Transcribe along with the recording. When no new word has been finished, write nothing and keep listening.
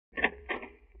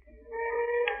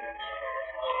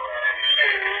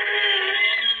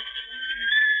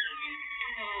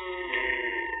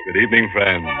Good evening,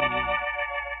 friends.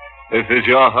 This is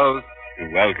your host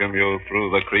to welcome you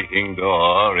through the creaking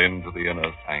door into the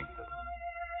inner sanctum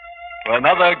for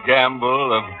another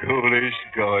gamble of ghoulish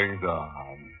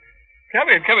goings-on. Come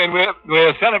in.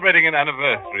 We're celebrating an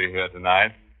anniversary here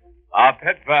tonight. Our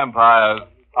pet vampires,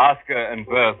 Oscar and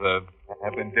Bertha,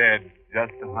 have been dead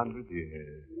just 100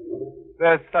 years.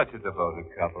 They're such a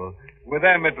devoted couple. With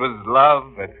them, it was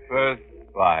love at first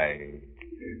sight.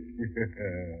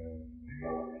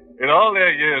 In all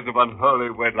their years of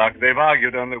unholy wedlock, they've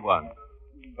argued only once,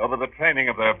 over the training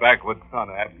of their backwoods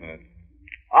son, Abner.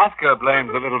 Oscar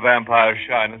blames the little vampire's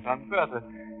shyness on Bertha.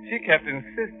 She kept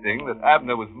insisting that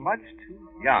Abner was much too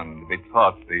young to be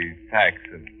taught the facts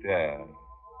of death.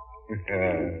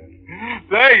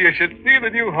 Say, you should see the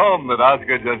new home that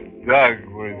Oscar just dug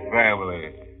for his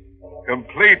family,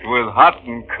 complete with hot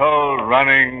and cold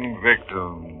running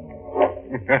victims.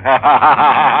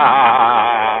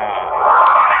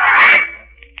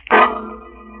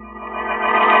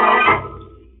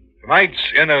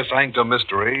 Tonight's Inner Sanctum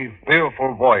mystery,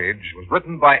 Fearful Voyage, was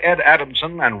written by Ed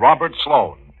Adamson and Robert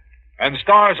Sloan, and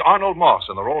stars Arnold Moss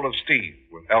in the role of Steve,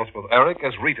 with Elspeth Eric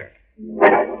as Rita.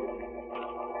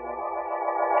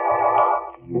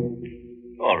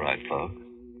 All right, folks.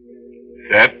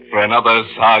 Set for another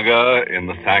saga in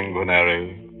the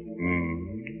sanguinary.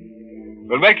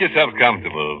 Well, make yourself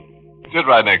comfortable. Sit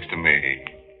right next to me.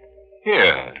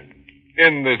 Here,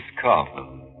 in this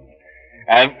coffin.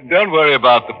 And don't worry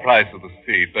about the price of the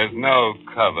seat. There's no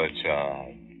cover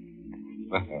charge.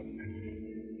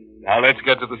 Now let's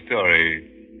get to the story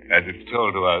as it's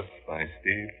told to us by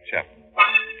Steve Chapman.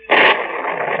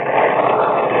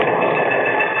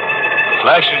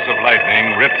 Flashes of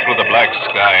lightning rip through the black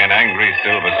sky in angry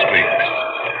silver streaks.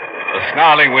 The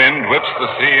snarling wind whips the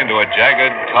sea into a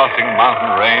jagged, tossing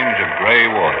mountain range of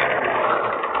gray water.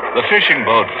 The fishing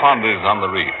boat founders on the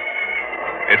reef,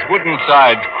 its wooden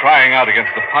sides crying out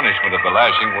against the punishment of the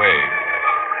lashing waves.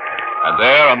 And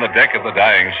there on the deck of the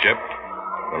dying ship,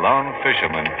 the lone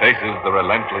fisherman faces the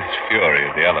relentless fury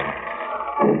of the elements.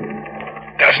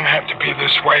 Doesn't have to be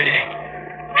this way.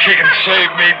 She can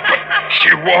save me, but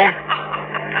she won't.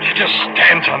 She just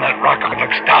stands on that rock and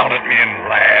looks down at me and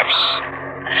laughs.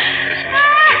 This is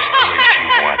just the way she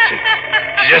wants it.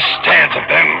 She just stands and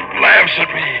then laughs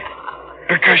at me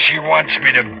because she wants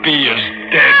me to be as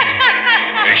dead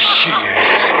as she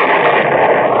is.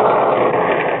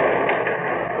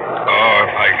 Oh,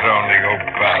 if I could only go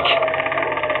back.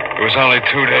 It was only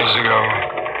 2 days ago.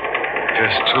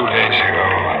 Just 2 days ago.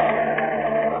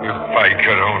 If I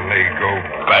could only go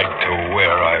back to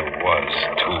where I was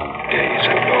 2 days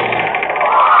ago.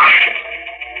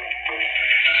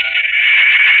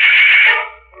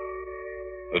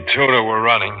 The tuna were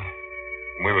running,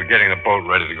 and we were getting the boat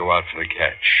ready to go out for the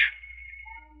catch.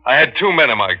 I had 2 men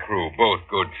in my crew, both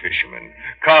good fishermen.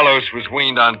 Carlos was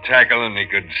weaned on tackle, and he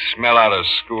could smell out a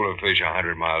school of fish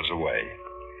 100 miles away.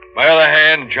 My other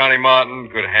hand, Johnny Martin,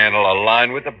 could handle a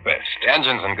line with the best. The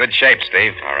engine's in good shape,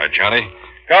 Steve. All right, Johnny.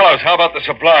 Carlos, how about the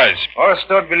supplies? All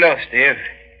stored below, Steve.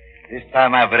 This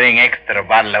time I bring extra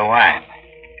bottle of wine.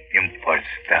 Import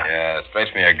stuff. Yeah,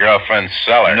 it's me a girlfriend's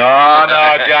cellar. No,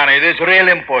 Johnny. This real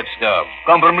import stuff.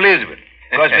 Come from Lisbon.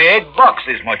 Cost me $8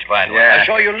 this much fine wine. I'll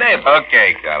show you later.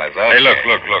 Okay, Carlos. Okay. Hey, look.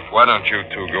 Why don't you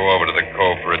two go over to the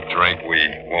cove for a drink? We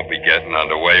won't be getting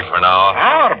underway for an hour.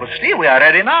 Hour? But Steve, we are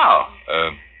ready now.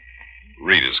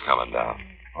 Rita's coming down.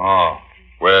 Oh.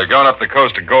 We're going up the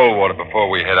coast to Goldwater before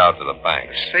we head out to the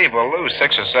banks. Steve, we'll lose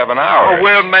 6 or 7 hours. Oh,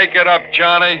 we'll make it up,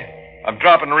 Johnny. I'm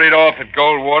dropping Rita off at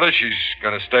Goldwater. She's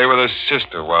going to stay with her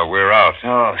sister while we're out.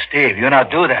 Oh, Steve, you not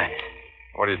do that.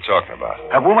 What are you talking about?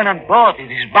 A woman on board.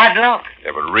 It is bad luck.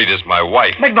 Yeah, but Rita's my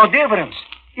wife. Make no difference.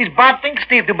 It's bad thing,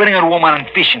 Steve, to bring a woman on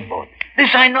fishing boat.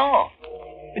 This I know.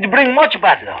 It bring much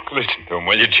bad luck. Listen to him,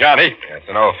 will you, Johnny? Yeah, it's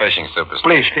an old fishing superstition.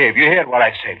 Please, Steve, you hear what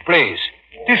I say. Please.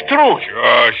 It's truth.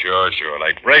 Sure.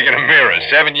 Like breaking a mirror.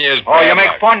 7 years Oh, bad you make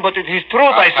luck. fun, but it is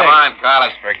truth, I say. Come on,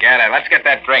 Carlos, forget it. Let's get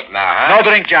that drink now, huh? No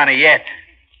drink, Johnny, yet.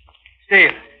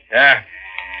 Steve. Yeah?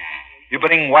 You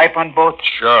bring wife on boat?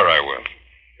 Sure I will.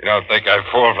 You don't think I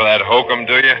fall for that hokum,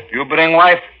 do you? You bring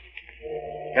wife?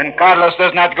 Then Carlos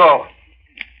does not go.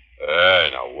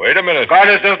 Now, wait a minute.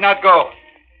 Carlos does not go.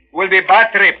 Will be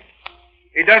bad trip.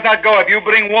 He does not go if you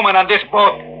bring woman on this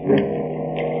boat.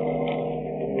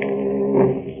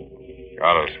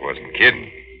 Carlos wasn't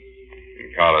kidding.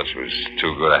 And Carlos was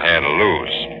too good a hand to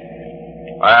lose.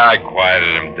 I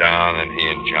quieted him down, and he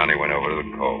and Johnny went over to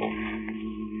the cove.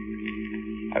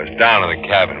 I was down in the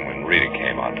cabin when Rita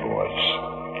came on board.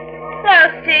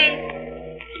 Hello, Steve.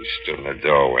 She stood in the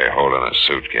doorway holding a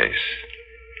suitcase.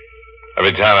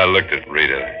 Every time I looked at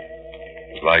Rita,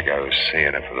 It's like I was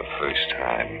seeing her for the first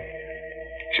time.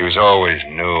 She was always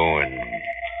new and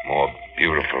more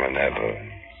beautiful than ever.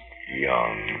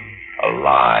 Young,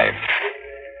 alive.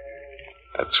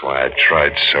 That's why I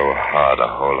tried so hard to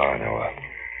hold on to her.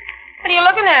 What are you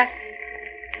looking at?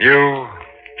 You?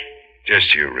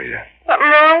 Just you, Rita. Something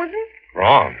wrong with me?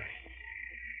 Wrong?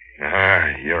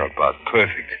 You're about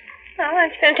perfect. Well,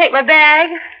 aren't you going to take my bag?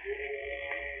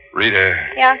 Rita,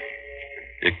 Yeah?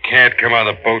 you can't come on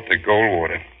the boat to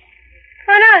Goldwater.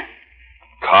 Why not?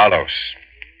 Carlos.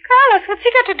 Carlos, what's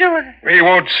he got to do with it? He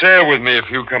won't sail with me if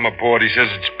you come aboard. He says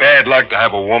it's bad luck to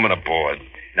have a woman aboard.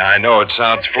 Now, I know it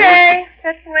sounds foolish, Okay,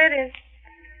 that's the way it is.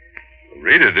 but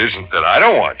Rita, it isn't that I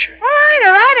don't want you.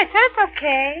 All right, I said it's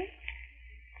okay.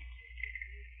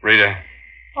 Rita,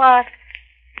 What?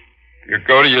 you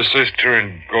go to your sister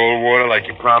in Goldwater like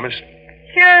you promised?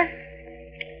 Sure.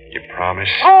 You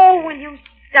promised? Oh, will you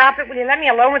stop it? Will you let me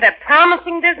alone with that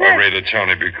promising business? Well, Rita, it's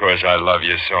only because I love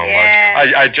you so Yeah.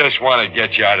 much. I just want to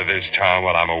get you out of this town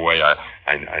while I'm away.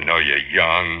 I know you're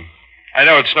young. I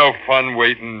know it's no fun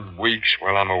waiting weeks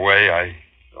while I'm away. I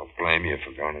don't blame you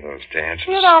for going to those dances.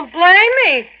 You don't blame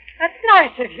me. That's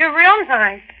nice of you, real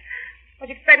nice. What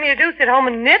do you expect me to do, sit home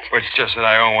and knit? Well, it's just that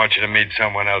I don't want you to meet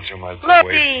someone else who might Look,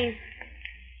 wait. Eve.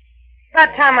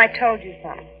 About time I told you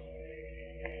something.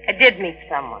 I did meet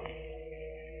someone.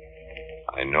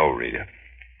 I know, Rita.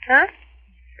 Huh?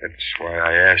 That's why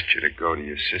I asked you to go to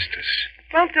your sister's.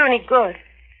 Won't do any good.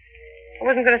 I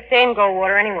wasn't going to stay in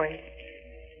Goldwater anyway.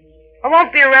 I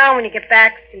won't be around when you get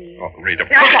back, Steve. Oh, Rita,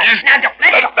 Now please. don't. Now don't.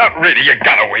 Let go. No, Rita, you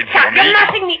gotta wait for Stop. me. You're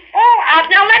knocking me all out.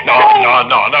 Now let No, go.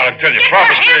 not until you Get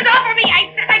promise your hands me. off of me.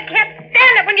 I said I can't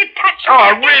stand it when you touch me.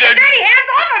 Oh, Get your Rita. dirty hands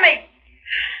off of me.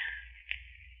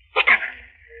 Look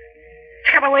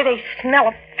at the way they smell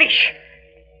of fish.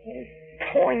 Always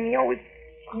pulling me, always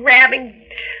grabbing.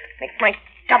 Makes my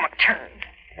stomach turn.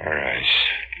 All right.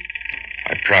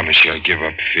 I promise you I give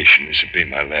up fishing. This will be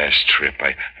my last trip.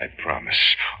 I promise.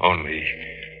 Only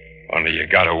you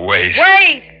gotta wait.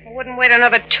 Wait! I wouldn't wait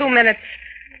another 2 minutes.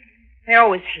 I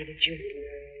always hated you.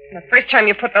 And the first time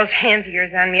you put those hands of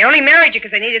yours on me, I only married you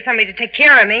because I needed somebody to take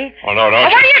care of me. Oh, no, don't Well,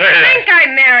 what do you you say think I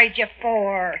married you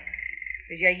for?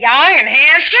 Because you're young and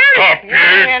handsome? Stop it.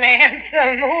 Young and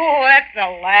handsome. Ooh, that's a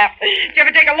laugh. Did you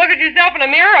ever take a look at yourself in a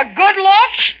mirror? A good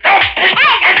look? Stop it!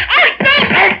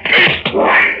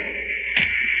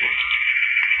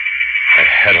 I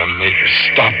had to make her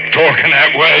stop talking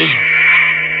that way.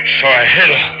 So I hit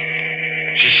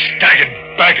her. She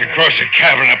staggered back across the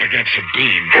cabin up against the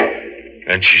beam.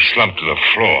 Then she slumped to the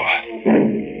floor.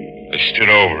 I stood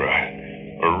over her.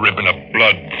 A ribbon of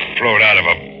blood flowed out of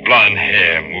her blonde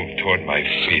hair, moved toward my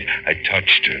feet. I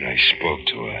touched her and I spoke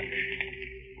to her.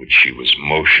 But she was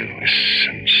motionless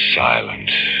and silent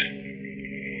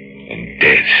and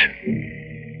dead.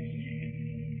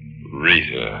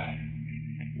 Rita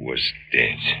was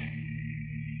dead.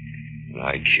 And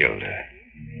I killed her.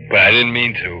 But I didn't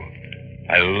mean to.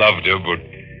 I loved her, but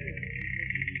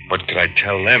what could I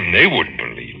tell them? They wouldn't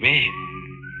believe me.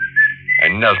 I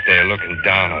knelt there looking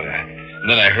down on her. And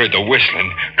then I heard the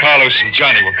whistling. Carlos and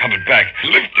Johnny were coming back.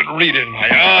 Lifted Rita in my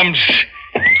arms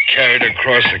and carried her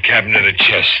across the cabin to the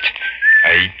chest.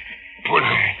 I put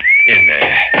her in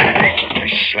there. I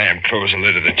slammed close the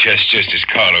lid of the chest just as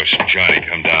Carlos and Johnny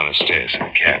come down the stairs to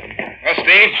the cabin. Well,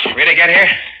 Steve, Rita get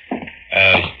here?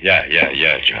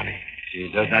 Yeah, Johnny. She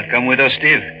does not come with us,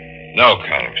 Steve. No,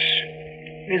 Carlos.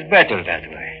 It's better that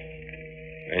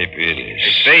way. Maybe it is.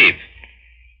 Hey, Steve.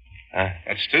 Huh?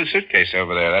 That's Stu's suitcase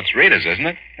over there. That's Rita's, isn't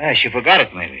it? She forgot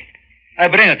it, maybe. I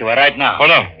bring it to her right now. Oh,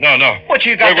 no. What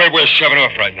you got? Wait, we're shoving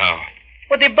off right now.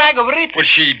 What, the bag of Rita? Well,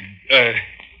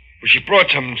 she brought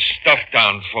some stuff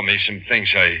down for me, some things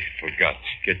I forgot.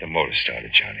 Get the motor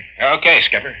started, Johnny. Okay,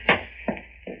 Skipper.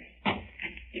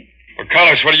 Well,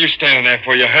 Carlos, what are you standing there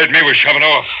for? You heard me. We're shoving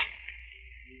off.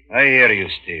 I hear you,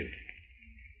 Steve.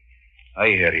 I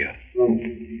hear you.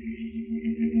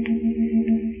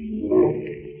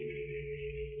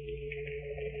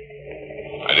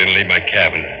 I didn't leave my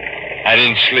cabin. I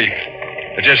didn't sleep.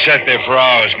 I just sat there for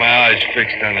hours, my eyes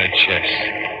fixed on that chest.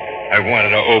 I wanted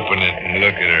to open it and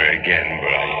look at her again,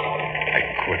 but I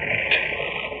couldn't.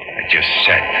 I just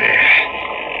sat there.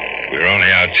 We were only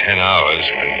out 10 hours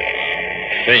when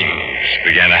things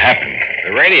began to happen.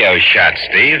 The radio's shot,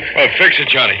 Steve. Well, fix it,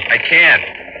 Johnny. I can't.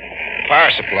 The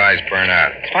power supply's burnt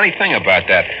out. It's a funny thing about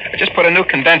that. I just put a new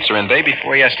condenser in day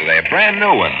before yesterday, a brand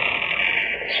new one.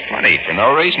 It's funny. For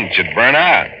no reason, it should burn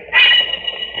out.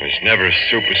 I was never a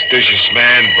superstitious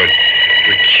man, but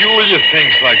peculiar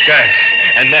things like that.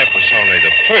 And that was only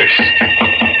the first.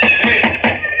 Hey.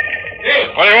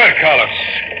 What do you want, Carlos?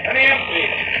 Let me empty.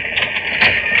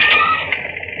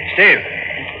 Steve,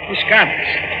 this compass.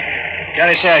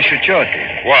 Johnny say I should show it to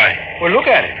you. Why? Well, look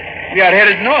at it. We are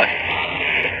headed north.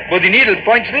 But the needle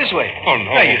points this way. Oh, no.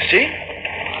 Now, you see?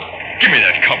 Give me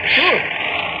that compass. Sure.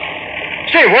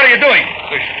 Steve, what are you doing?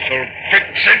 This'll fix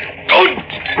it good.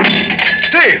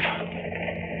 Steve!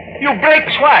 You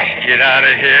brakes, why? Get out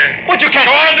of here. But you can't...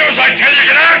 Go on, do as I tell you.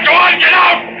 Get out. Go on, get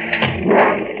out.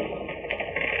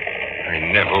 I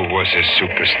never was a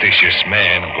superstitious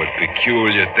man, but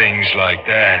peculiar things like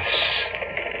that.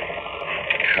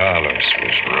 Carlos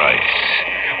was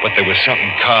right. But there was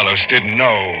something Carlos didn't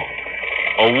know.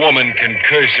 A woman can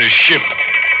curse a ship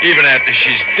even after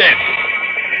she's dead.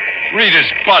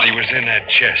 Rita's body was in that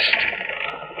chest.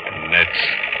 And that's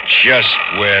just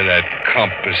where that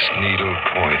compass needle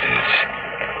pointed.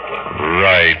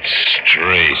 Right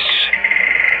straight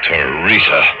to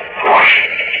Rita.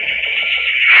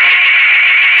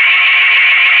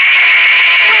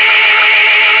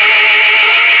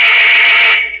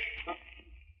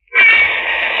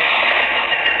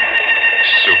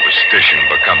 Superstition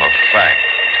become a fact.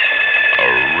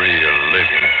 A real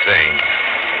living thing.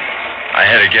 I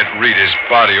had to get Rita's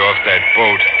body off that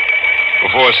boat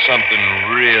before something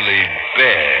really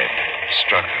bad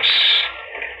struck us.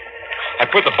 I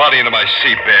put the body into my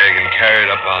seat bag and carried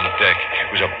it up on deck.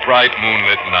 It was a bright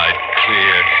moonlit night,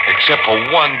 clear, except for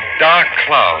one dark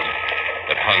cloud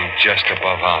that hung just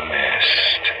above our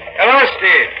mast. Hello,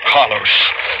 Steve. Carlos.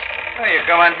 Oh, you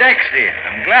come on deck, Steve.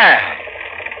 I'm glad.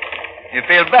 You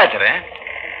feel better, eh?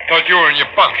 Thought you were in your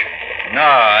bunk. No,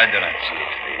 I do not sleep,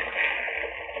 Steve.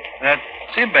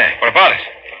 Sit back. What about it?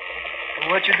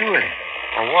 What you do with it?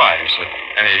 Or why? Is it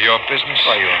any of your business?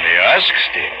 Why, you only ask,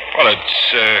 Steve. Well, it's,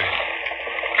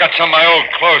 got some of my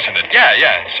old clothes in it.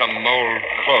 Yeah, some old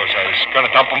clothes. I was going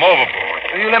to dump them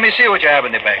overboard. Will you let me see what you have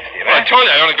in the bag, Steve? Well, I told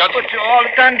you I only got... But you all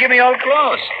the time give me old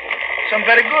clothes. Some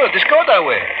very good. This coat I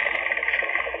wear.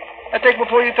 I take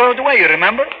before you throw it away, you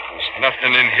remember? There's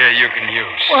nothing in here you can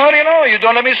use. Well, how do you know? You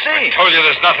don't let me see. I told you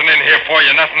there's nothing in here for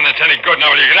you, nothing that's any good. Now,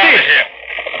 will you get out of here?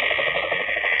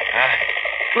 Huh?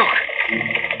 Look.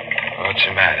 What's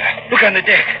the matter? Look on the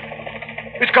deck.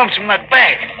 It comes from that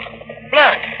bag.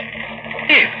 Blood.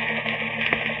 Steve.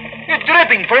 You're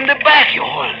dripping from the back, you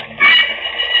hold.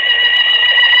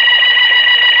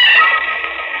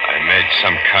 I made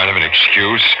some kind of an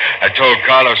excuse. I told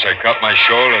Carlos I cut my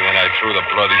shoulder, then I threw the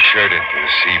bloody shirt into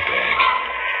the sea bag.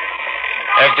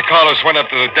 After Carlos went up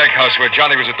to the deck house where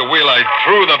Johnny was at the wheel, I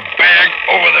threw the bag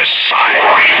over the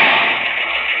side.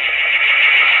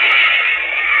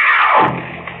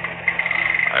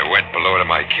 I went below to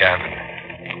my cabin.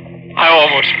 I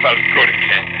almost felt good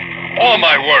again. All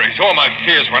my worries, all my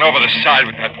fears went over the side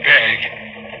with that bag.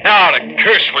 Now the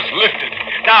curse was lifted.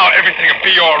 Now everything would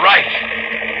be all right.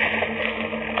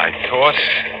 I thought,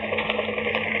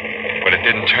 but it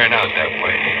didn't turn out that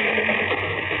way.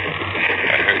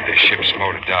 I heard the ship's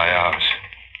motor die out.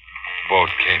 Boat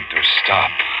came to a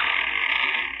stop.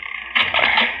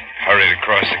 I hurried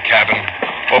across the cabin,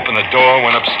 opened the door,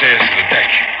 went upstairs to the deck.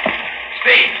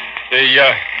 Steve.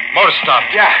 The motor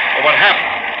stopped. Yeah. Well, what happened?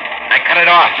 I cut it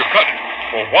off. You cut it?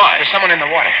 Well, why? There's someone in the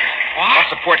water. What? Off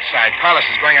the port side. Carlos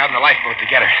is going out in the lifeboat to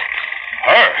get her.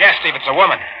 Her? Yes, Steve, it's a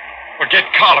woman. Well, get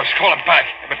Carlos. Call him back.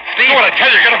 But, Steve... Do what I tell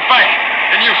you. Get him back.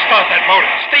 And you start that motor.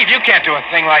 Steve, you can't do a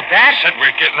thing like that. I said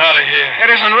we're getting out of here.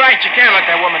 That isn't right. You can't let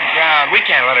that woman drown. We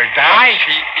can't let her die. But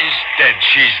she is dead.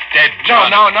 She's dead, No,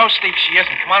 John. Steve, she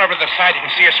isn't. Come on over to the side. You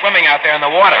can see her swimming out there in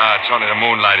the water. It's only the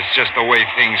moonlight. It's just the way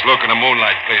things look in the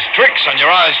moonlight. Plays tricks on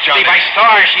your eyes, Johnny. Steve, I saw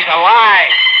her. She's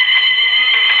alive.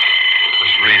 It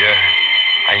was Rita.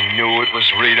 I knew it was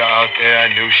Rita out there.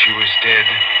 I knew she was dead.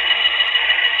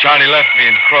 Johnny left me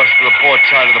and crossed to the port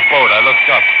side of the boat. I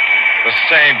looked up. The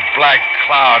same black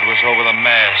cloud was over the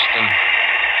mast, and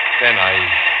then I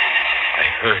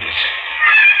heard it.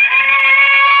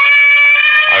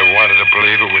 I wanted to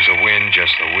believe it was the wind,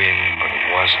 just the wind, but it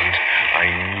wasn't. I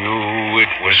knew it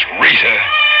was Rita.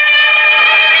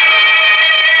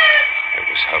 It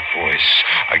was her voice.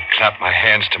 I clapped my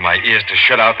hands to my ears to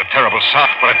shut out the terrible sound,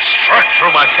 but it struck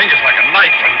through my fingers like a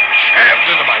knife and jabbed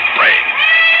into my brain.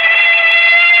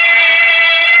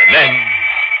 And then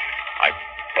I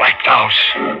blacked out.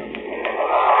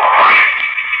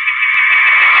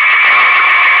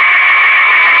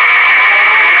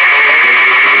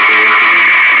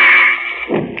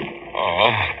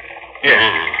 Oh.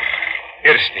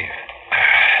 Here, Steve.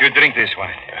 You drink this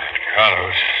wine.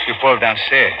 Carlos. You fall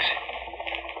downstairs.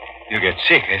 You get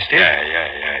sick, eh, Steve?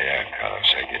 Yeah,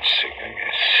 Carlos. I get sick, I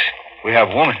guess. We have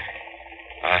woman.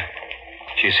 Huh?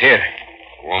 She's here.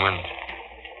 Woman?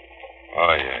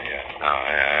 Oh, yeah. Now,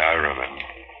 I remember.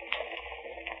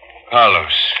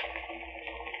 Carlos,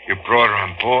 You brought her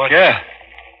on board? Yeah.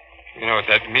 You know what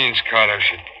that means, Carlos.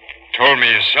 You told me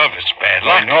yourself it's bad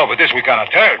luck. I know, but this we cannot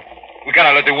tell. We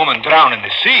cannot let the woman drown in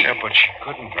the sea. Yeah, but she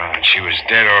couldn't drown. She was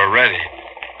dead already.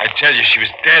 I tell you, she was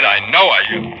dead. I know her.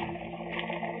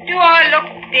 Do I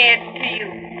look dead to you?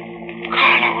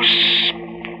 Carlos.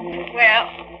 Well,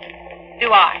 do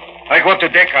I? I go up to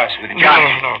deck house with No,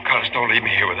 Johnny. no, Carlos, don't leave me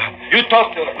here with her. You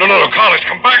talk to her. No, Carlos,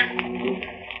 come back.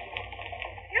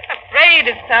 You're afraid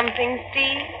of something,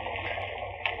 Steve.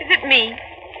 Is it me?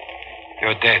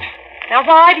 You're dead. Now,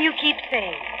 why do you keep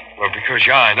saying? Well, because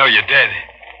I know you're dead.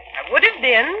 I would have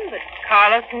been, but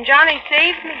Carlos and Johnny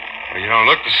saved me. Well, you don't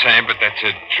look the same, but that's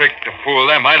a trick to fool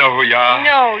them. I know who you are.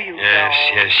 No, you Yes,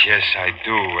 don't. yes, I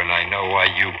do, and I know why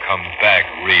you come back,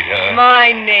 Rita.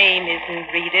 My name isn't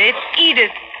Rita. It's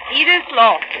Edith. Edith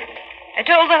Lawson. I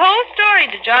told the whole story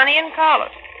to Johnny and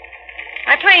Carlos.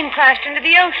 My plane crashed into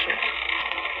the ocean.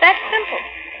 That's simple.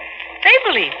 They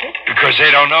believed it. Because they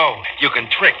don't know. You can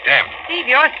trick them. Steve,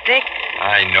 you're sick.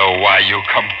 I know why you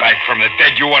come back from the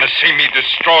dead. You want to see me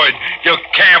destroyed. You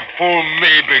can't fool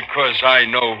me because I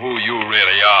know who you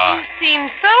really are. You seem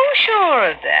so sure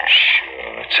of that.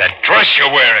 Sure, it's that dress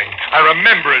you're wearing. I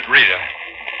remember it, Rita.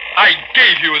 I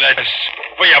gave you that dress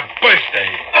for your birthday.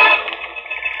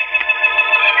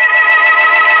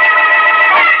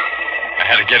 I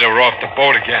had to get her off the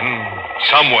boat again,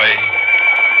 some way.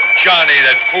 Johnny,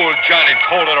 that fool Johnny,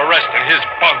 told her to rest in his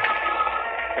bunk.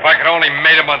 If I could only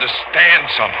made him understand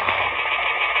somehow.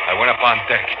 I went up on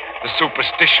deck. The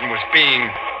superstition was being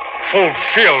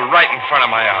fulfilled right in front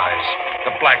of my eyes.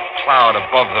 The black cloud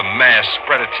above the mast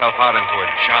spread itself out into a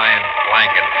giant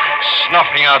blanket,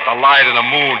 snuffing out the light of the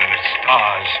moon and the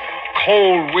stars.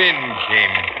 Cold wind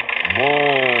came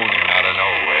moaning out of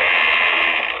nowhere.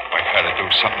 I had to do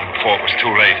something before it was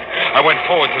too late. I went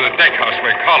forward to the deck house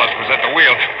where Carlos was at the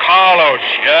wheel. Carlos,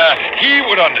 yeah, he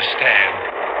would understand.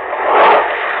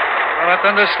 I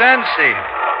don't understand, Steve.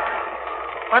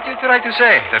 What do you try to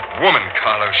say? That woman,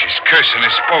 Carlos, she's cursing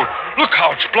this boat. Look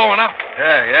how it's blowing up.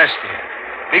 Yeah, yes, Steve.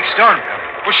 Big storm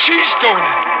coming. Well, she's doing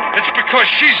it. It's because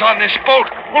she's on this boat.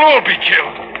 We'll all be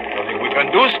killed. Nothing we can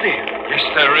do, Steve. Yes,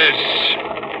 there is.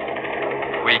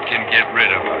 We can get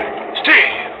rid of her.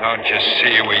 Steve! Don't you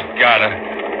see we gotta?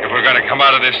 If we're gonna come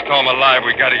out of this storm alive,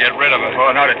 we gotta get rid of her.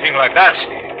 Oh, not a thing like that,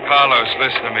 Steve. Carlos,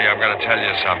 listen to me. I'm gonna tell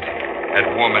you something. That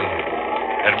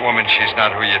woman, she's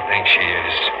not who you think she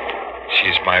is.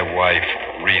 She's my wife,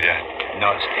 Rita.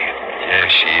 No, Steve. Yeah,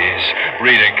 she is.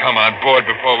 Rita, come on board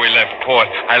before we left port.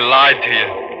 I lied to you.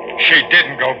 She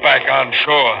didn't go back on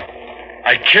shore.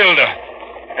 I killed her.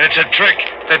 It's a trick.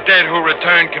 The dead who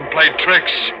return can play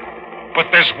tricks. But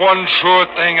there's one sure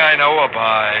thing I know her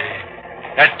by.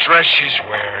 That dress she's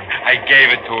wearing, I gave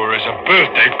it to her as a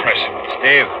birthday present.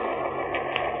 Steve,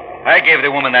 I gave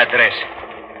the woman that dress.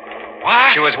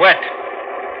 What? She was wet.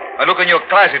 I look in your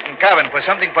closet and cabin for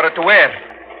something for her to wear.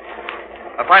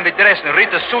 I find the dress in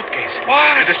Rita's suitcase.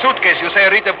 What? In the suitcase, you say,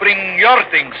 Rita, bring your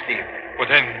things, Steve. Well,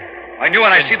 then... I knew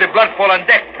when I see the blood fall on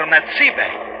deck from that sea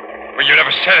bag. Well, you never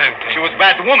said anything. She was a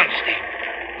bad woman, Steve.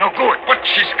 No good. But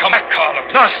she's come back, Carlos.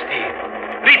 No, Steve.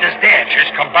 Rita's dead. She's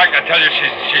come back. I tell you,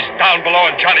 she's down below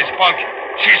in Johnny's bunk.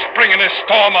 She's bringing this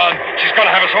storm on. She's going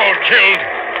to have us all killed.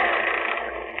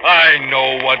 I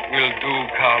know what we'll do,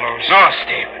 Carlos. No,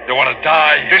 Steve. You want to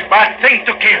die? This bad thing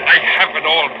to kill. I have it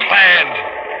all planned.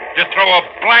 You throw a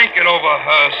blanket over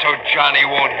her so Johnny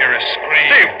won't hear us scream.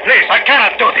 Steve, please, I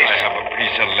cannot do this. I have a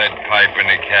piece of lead pipe in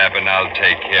the cabin. I'll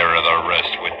take care of the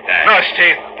rest with that. No,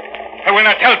 Steve. I will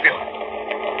not help you.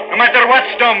 No matter what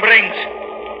storm brings,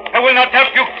 I will not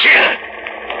help you kill.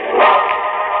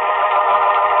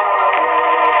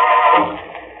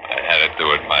 I had to do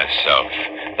it myself.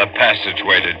 The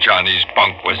passageway to Johnny's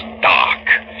bunk was dark.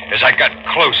 As I got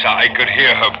closer, I could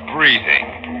hear her breathing.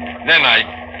 Then I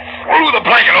threw the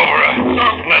blanket over her.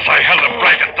 As I held the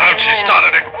blanket down, she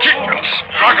started to kick and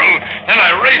struggle. Then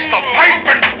I raised the pipe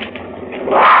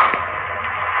and...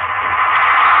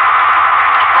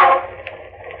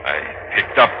 I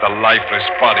picked up the lifeless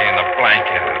body in the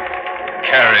blanket and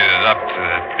carried it up to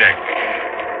the deck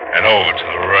and over to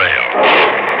the rail.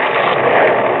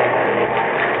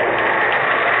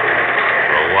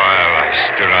 For a while, I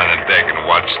stood on the deck and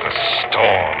watched the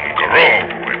storm grow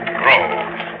and grow.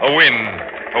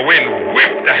 A wind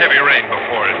whipped the heavy rain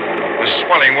before it. The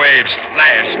swelling waves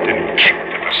lashed and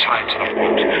kicked at the sides of the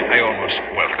boat. I almost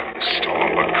welcomed the storm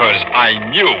because I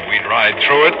knew we'd ride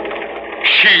through it.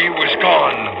 She was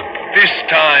gone. This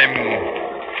time,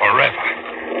 forever.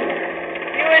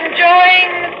 You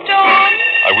enjoying the storm?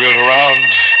 I wheeled around.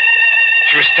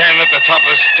 She was standing at the top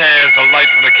of the stairs. The light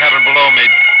from the cabin below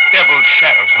made devil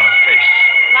shadows on her face.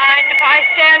 Mind if I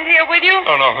stand here with you?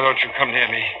 Oh, no, don't you come near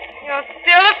me. You're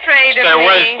still afraid of Stay me.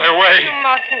 away, stay away. You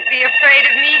mustn't be afraid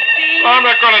of me, Steve. I'm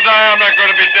not going to die. I'm not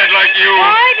going to be dead like you.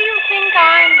 Why do you think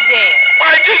I'm dead?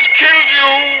 I just killed you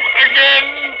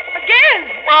again. Again?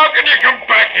 How can you come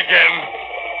back again?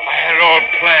 I had it all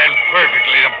planned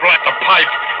perfectly to blast the pipe.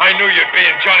 I knew you'd be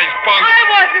in Johnny's bunk. I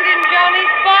wasn't in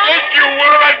Johnny's bunk. Yes, you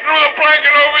were. I threw the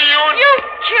blanket over you and... You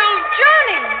killed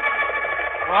Johnny.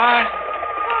 What?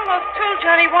 Carlos told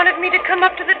Johnny wanted me to come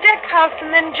up to the deck house,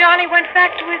 and then Johnny went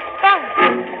back to his bunk.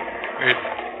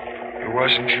 It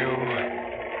wasn't you.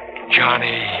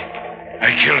 Johnny.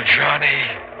 I killed Johnny.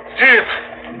 Steve,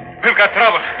 we've got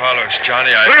trouble. Carlos,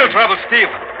 Johnny, Real trouble, Steve.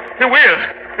 The wheel.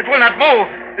 It will not move.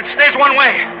 It stays one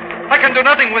way. I can do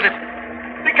nothing with it.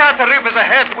 The Carter Reef is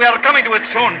ahead. We are coming to it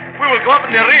soon. We will go up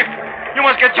in the reef. You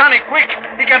must get Johnny quick.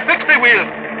 He can fix the wheel.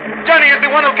 Johnny is the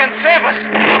one who can save us.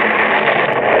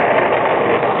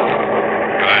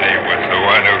 Johnny was the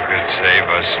one who could save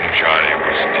us, and Johnny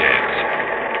was dead.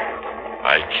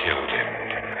 I killed him.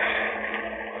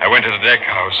 I went to the deck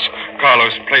house.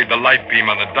 Carlos played the light beam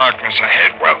on the darkness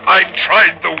ahead. Well, I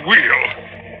tried the wheel.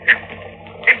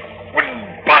 It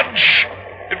wouldn't budge.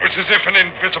 It was as if an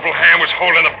invisible hand was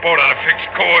holding the boat on a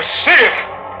fixed course. Steve,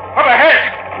 up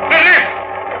ahead. The reef.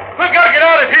 We've got to get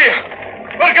out of here.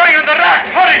 We're going on the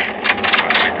rocks. Hurry.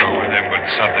 I go with him, but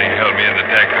something held me in the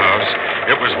deck house.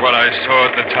 It was what I saw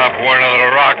at the top of one of the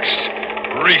rocks.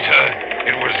 Rita.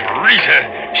 It was Rita.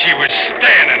 She was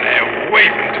standing there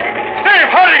waving to me.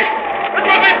 Steve, hurry. It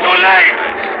will be too late.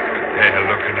 They're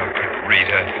looking up at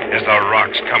Rita as the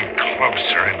rocks come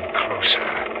closer and closer.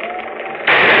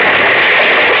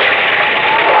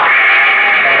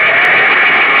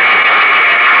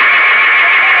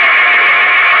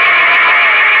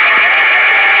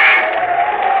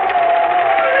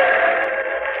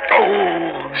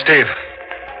 Steve,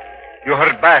 you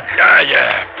hurt bad.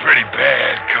 Yeah, pretty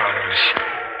bad, Carlos.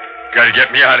 Gotta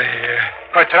get me out of here.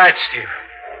 I tried, Steve.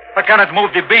 I cannot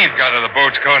move the beam. The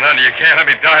boat's going under. You can't let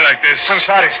me die like this. I'm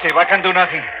sorry, Steve. I can do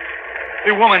nothing.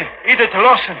 The woman, Edith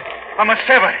Lawson. I must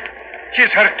save her.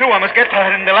 She's hurt, too. I must get to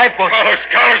her in the lifeboat. Carlos,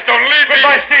 don't leave me.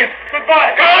 Goodbye, Steve.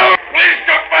 Goodbye. Carlos, please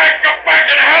come back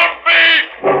and help me.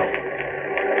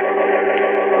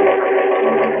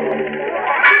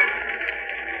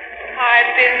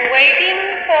 I've been waiting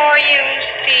for you,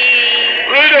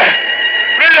 Steve. Rita,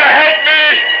 help me.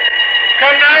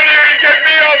 Come down here and get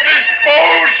me off this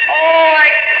boat. Oh, I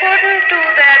couldn't do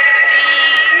that,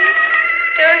 Steve.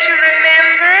 Don't you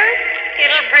remember?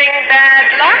 It'll bring bad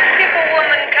luck if a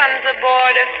woman comes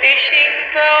aboard a fishing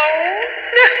boat.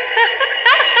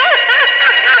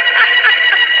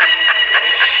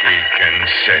 She can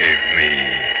save me,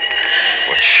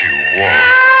 but she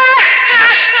won't. She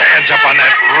just stands up on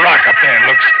that rock up there and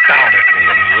looks down at me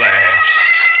and laughs.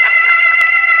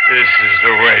 This is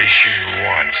the way she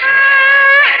wants it.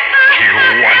 She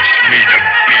wants me to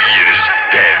be as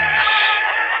dead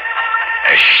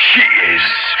as she is.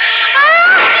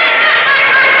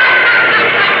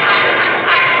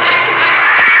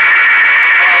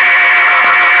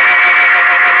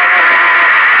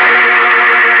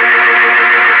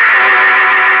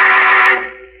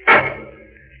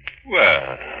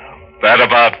 Well, that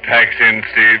about packs in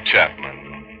Steve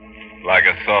Chapman, like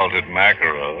a salted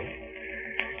mackerel.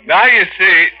 Now you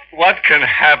see what can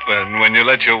happen when you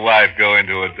let your wife go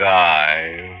into a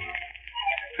dive.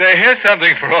 Say, here's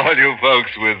something for all you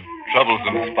folks with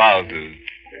troublesome spouses.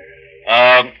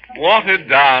 Watered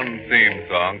down theme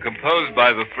song composed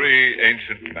by the three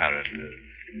ancient mariners.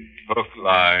 Hook,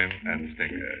 line, and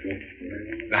sinker.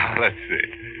 Now, let's see.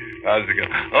 How's it go?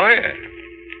 Oh, yeah.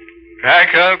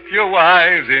 Pack up your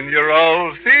wives in your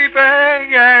old sea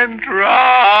bag and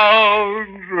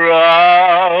drown,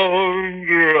 drown,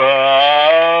 drown.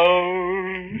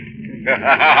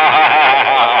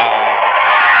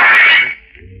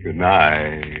 Good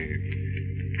night.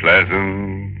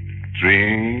 Pleasant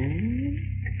dreams.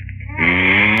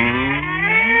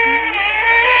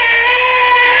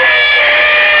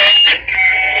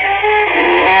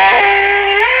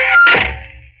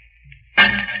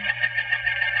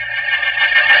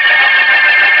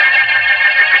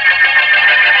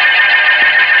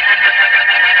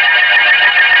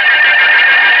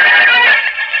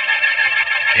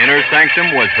 Inner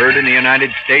Sanctum was heard in the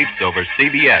United States over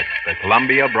CBS, the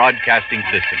Columbia Broadcasting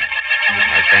System.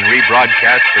 Has been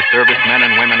rebroadcast for servicemen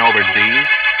and women overseas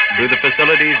through the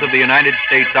facilities of the United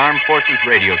States Armed Forces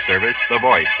Radio Service, the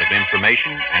voice of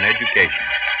information and education.